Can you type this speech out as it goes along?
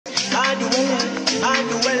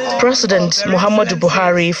President Muhammadu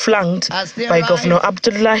Buhari, flanked by Governor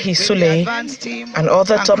Abdullahi Sule and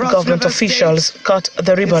other top government officials, cut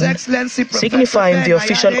the ribbon, signifying the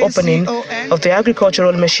official opening of the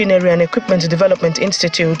Agricultural Machinery and Equipment Development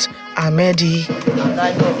Institute, AMEDI.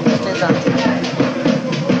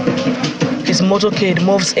 His motorcade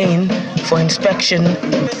moves in for inspection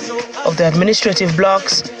of the administrative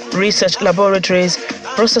blocks, research laboratories,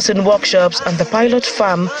 processing workshops and the pilot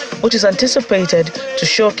farm, which is anticipated to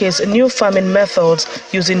showcase new farming methods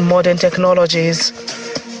using modern technologies.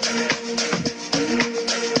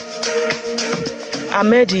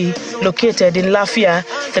 AMEDI, located in Lafia,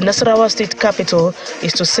 the Nasarawa state capital,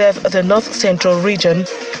 is to serve the North Central region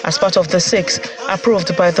as part of the 6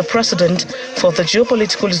 approved by the president for the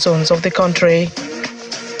geopolitical zones of the country.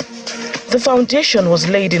 The foundation was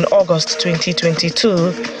laid in August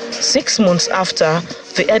 2022, 6 months after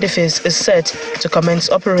the edifice is set to commence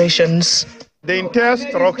operations. The entire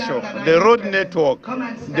structure, the road network,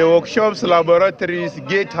 the workshops, laboratories,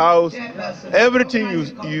 gatehouse, everything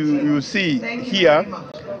you see here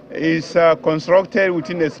is constructed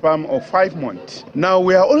within a span of 5 months. Now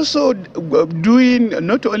we are also doing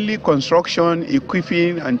not only construction,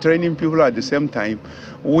 equipping and training people at the same time.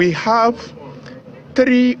 We have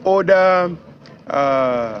 3 other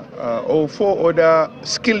or 4 other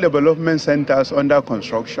skill development centers under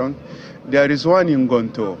construction. There is one in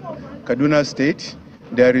Gonto, Kaduna State.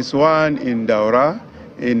 There is one in Daura,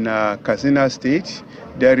 in Katsina State.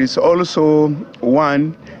 There is also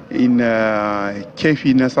one in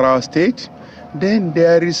Kefi, Nasarawa State. Then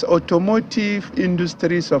there is automotive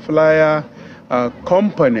industry supplier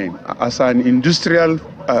component as an industrial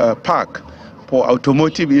park for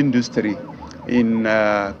automotive industry in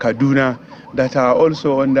Kaduna that are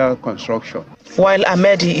also under construction. While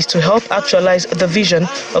AMEDI is to help actualize the vision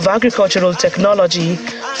of agricultural technology,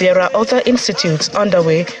 there are other institutes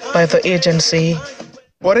underway by the agency.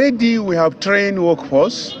 Already we have trained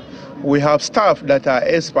workforce, we have staff that are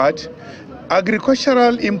experts.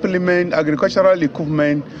 Agricultural implement, agricultural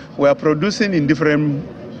equipment we are producing in different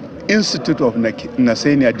institutes of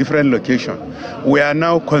Nasenia, different locations. We are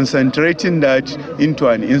now concentrating that into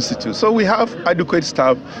an institute. So we have adequate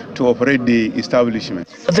staff to operate the establishment.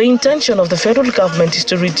 The intention of the federal government is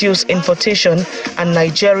to reduce importation and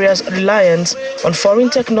Nigeria's reliance on foreign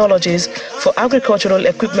technologies for agricultural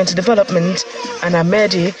equipment development, and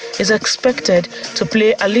AMEDI is expected to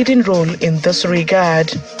play a leading role in this regard.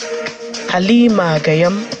 Halima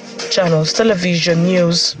Gayam, Channels Television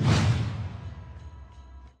News.